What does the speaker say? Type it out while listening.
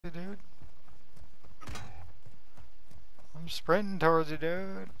sprinting towards you,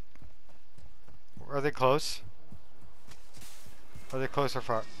 dude. Are they close? Are they close or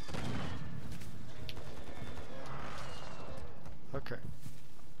far? Okay.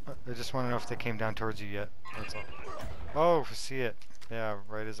 I just want to know if they came down towards you yet. That's all. Oh, see it. Yeah,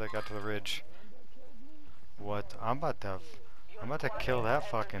 right as I got to the ridge. What? I'm about to kill that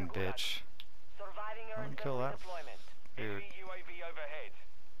fucking bitch. I'm gonna kill that dude.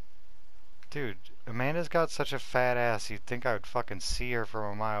 Dude, Amanda's got such a fat ass, you'd think I would fucking see her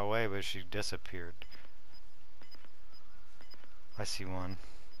from a mile away, but she disappeared. I see one.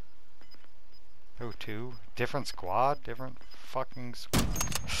 Oh, two. Different squad? Different fucking squad.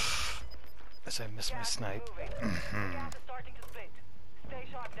 As I miss my snipe.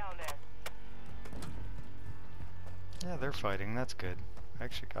 Yeah, they're fighting. That's good. I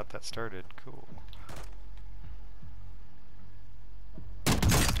actually got that started. Cool.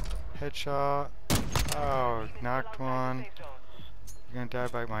 Headshot. Oh, knocked one. You're gonna die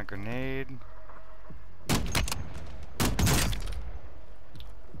by my grenade.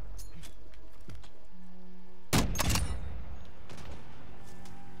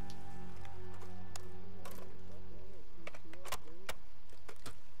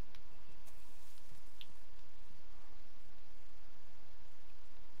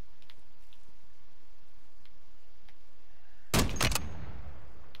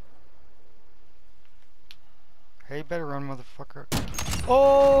 Hey, you better run, motherfucker.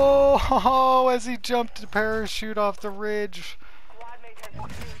 Oh, as he jumped to parachute off the ridge.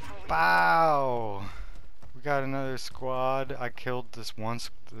 Bow. We got another squad. I killed this one,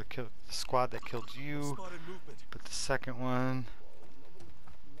 the squad that killed you. But the second one.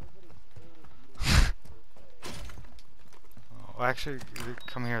 Oh, actually,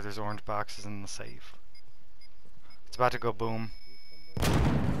 come here. There's orange boxes in the safe. It's about to go boom.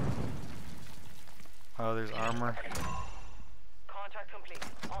 Oh, there's armor. Contract complete.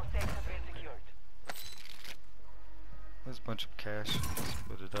 All safes have been secured. There's a bunch of cash.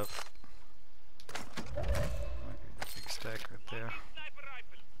 Split it up. Big stack right there.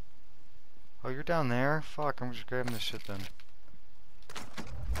 Oh, you're down there? Fuck, I'm just grabbing this shit then.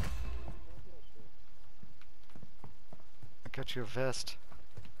 I got you a vest.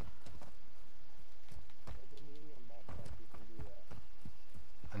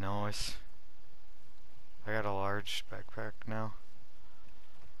 Nice. I got a large backpack now.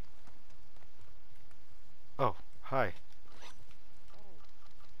 Oh, hi.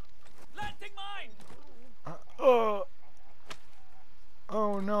 Oh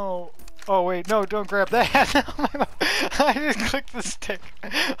no. Oh wait, no, don't grab that. I just clicked the stick.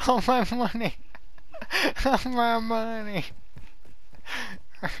 Oh, my money. Oh, my money.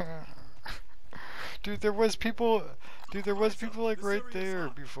 Dude, there was people like right there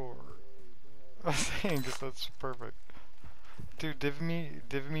before. I was saying, just that's perfect. Dude, div me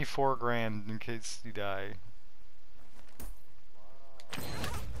 $4 grand in case you die. What?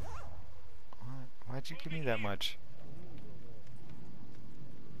 Why'd you give me that much?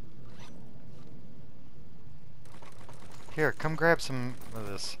 Here, come grab some of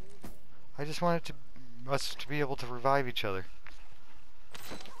this. I just wanted us to be able to revive each other.